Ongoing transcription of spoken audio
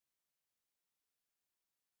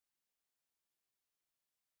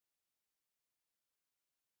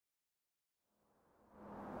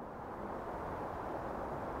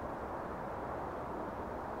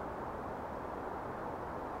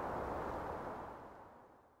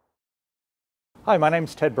Hi, my name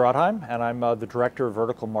is Ted Brodheim, and I'm the Director of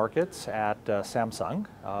Vertical Markets at Samsung.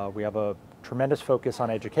 We have a tremendous focus on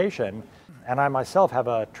education, and I myself have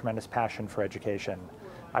a tremendous passion for education.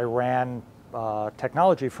 I ran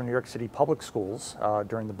technology for New York City public schools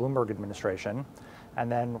during the Bloomberg administration,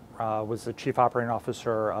 and then was the Chief Operating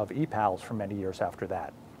Officer of Epals for many years after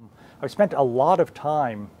that. I've spent a lot of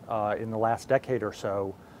time in the last decade or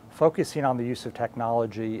so focusing on the use of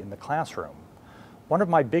technology in the classroom. One of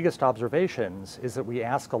my biggest observations is that we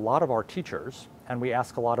ask a lot of our teachers and we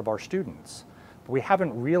ask a lot of our students, but we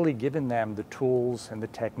haven't really given them the tools and the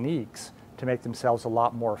techniques to make themselves a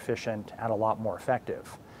lot more efficient and a lot more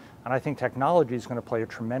effective. And I think technology is going to play a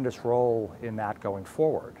tremendous role in that going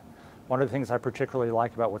forward. One of the things I particularly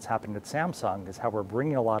like about what's happening at Samsung is how we're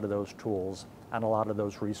bringing a lot of those tools and a lot of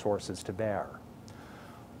those resources to bear.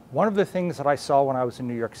 One of the things that I saw when I was in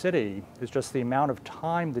New York City is just the amount of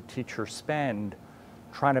time that teachers spend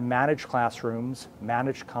trying to manage classrooms,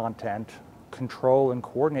 manage content, control and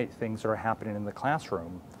coordinate things that are happening in the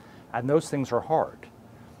classroom, and those things are hard.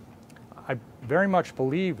 I very much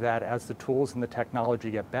believe that as the tools and the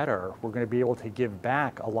technology get better, we're going to be able to give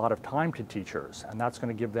back a lot of time to teachers, and that's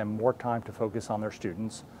going to give them more time to focus on their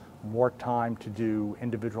students, more time to do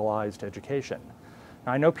individualized education.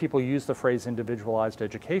 Now, I know people use the phrase individualized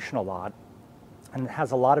education a lot, and it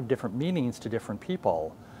has a lot of different meanings to different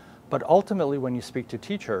people. But ultimately, when you speak to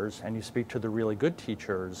teachers and you speak to the really good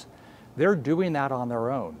teachers, they're doing that on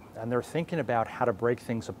their own. And they're thinking about how to break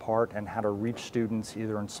things apart and how to reach students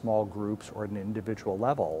either in small groups or at an individual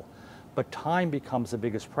level. But time becomes the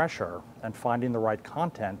biggest pressure, and finding the right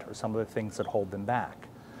content are some of the things that hold them back.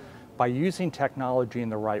 By using technology in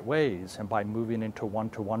the right ways and by moving into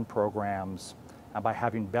one-to-one programs and by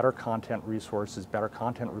having better content resources, better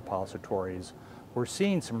content repositories, we're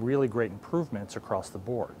seeing some really great improvements across the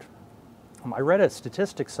board. I read a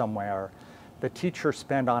statistic somewhere that teachers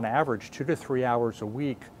spend on average 2 to 3 hours a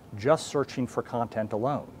week just searching for content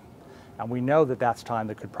alone. And we know that that's time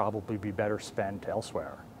that could probably be better spent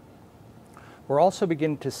elsewhere. We're also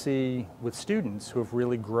beginning to see with students who have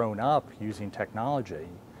really grown up using technology,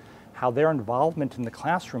 how their involvement in the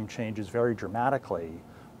classroom changes very dramatically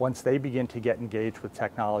once they begin to get engaged with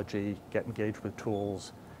technology, get engaged with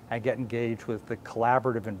tools, and get engaged with the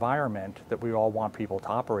collaborative environment that we all want people to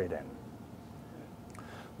operate in.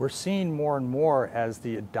 We're seeing more and more as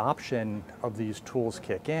the adoption of these tools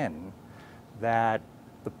kick in, that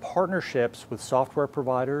the partnerships with software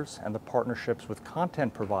providers and the partnerships with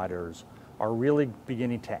content providers are really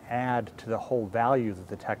beginning to add to the whole value that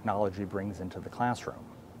the technology brings into the classroom.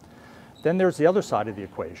 Then there's the other side of the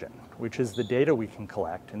equation, which is the data we can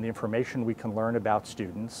collect and the information we can learn about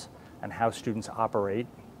students and how students operate,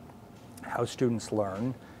 how students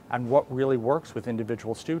learn, and what really works with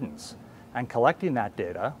individual students. And collecting that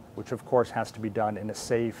data, which of course has to be done in a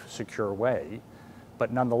safe, secure way,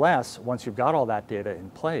 but nonetheless, once you've got all that data in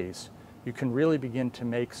place, you can really begin to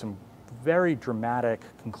make some very dramatic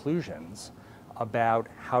conclusions about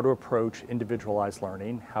how to approach individualized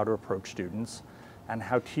learning, how to approach students, and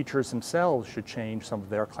how teachers themselves should change some of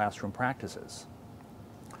their classroom practices.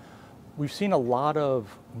 We've seen a lot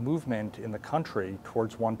of movement in the country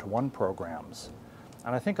towards one-to-one programs.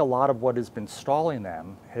 And I think a lot of what has been stalling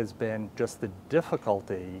them has been just the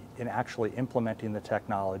difficulty in actually implementing the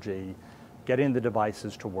technology, getting the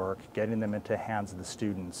devices to work, getting them into the hands of the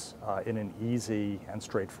students in an easy and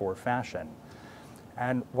straightforward fashion.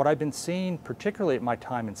 And what I've been seeing, particularly at my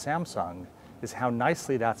time in Samsung, is how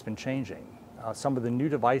nicely that's been changing. Some of the new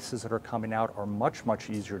devices that are coming out are much, much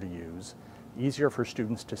easier to use, easier for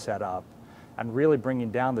students to set up, and really bringing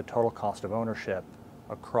down the total cost of ownership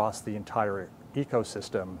across the entire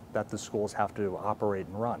ecosystem that the schools have to operate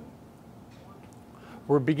and run.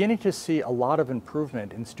 We're beginning to see a lot of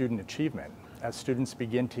improvement in student achievement as students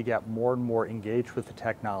begin to get more and more engaged with the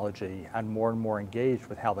technology and more engaged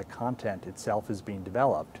with how the content itself is being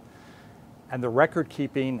developed. And the record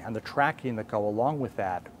keeping and the tracking that go along with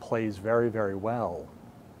that plays very, very well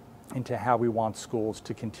into how we want schools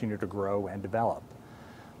to continue to grow and develop.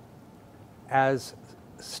 As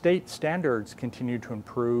state standards continue to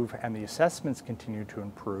improve and the assessments continue to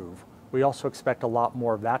improve, we also expect a lot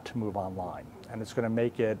more of that to move online. And it's going to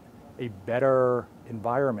make it a better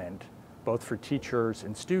environment, both for teachers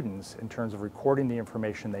and students, in terms of recording the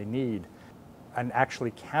information they need and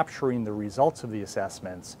actually capturing the results of the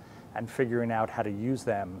assessments and figuring out how to use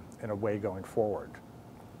them in a way going forward.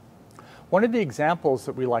 One of the examples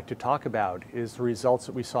that we like to talk about is the results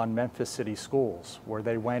that we saw in Memphis City schools, where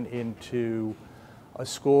they went into a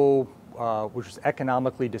school which was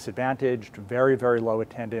economically disadvantaged, very, very low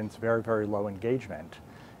attendance, very, very low engagement.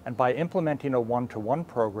 And by implementing a one-to-one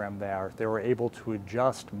program there, they were able to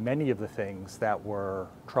adjust many of the things that were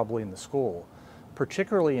troubling the school.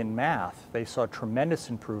 Particularly in math, they saw tremendous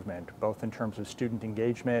improvement, both in terms of student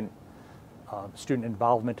engagement, student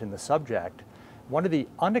involvement in the subject. One of the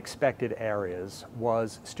unexpected areas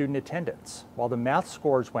was student attendance. While the math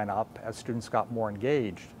scores went up as students got more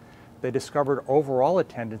engaged, they discovered overall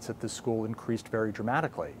attendance at the school increased very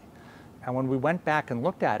dramatically. And when we went back and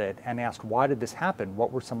looked at it and asked, why did this happen?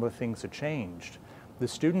 What were some of the things that changed? The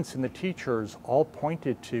students and the teachers all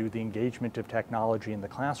pointed to the engagement of technology in the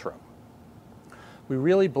classroom. We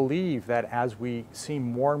really believe that as we see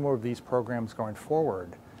more and more of these programs going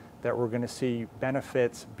forward, that we're going to see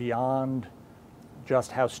benefits beyond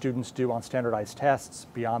just how students do on standardized tests,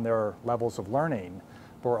 beyond their levels of learning,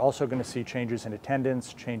 but we're also going to see changes in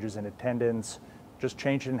attendance, just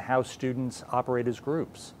changes in how students operate as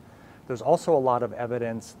groups. There's also a lot of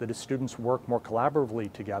evidence that as students work more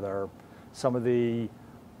collaboratively together, some of the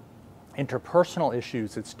interpersonal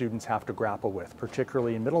issues that students have to grapple with,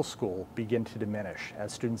 particularly in middle school, begin to diminish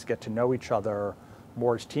as students get to know each other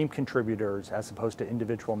more as team contributors as opposed to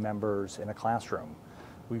individual members in a classroom.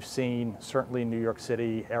 We've seen, certainly in New York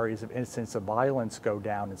City, areas of incidents of violence go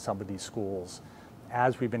down in some of these schools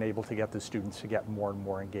as we've been able to get the students to get more and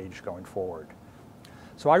more engaged going forward.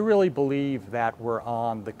 So I really believe that we're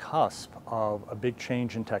on the cusp of a big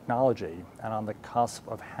change in technology and on the cusp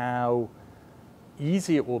of how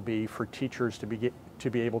easy it will be for teachers to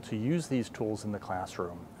be able to use these tools in the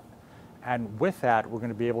classroom. And with that, we're going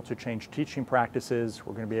to be able to change teaching practices,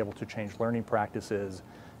 we're going to be able to change learning practices,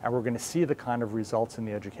 and we're going to see the kind of results in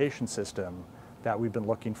the education system that we've been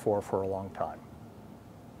looking for a long time.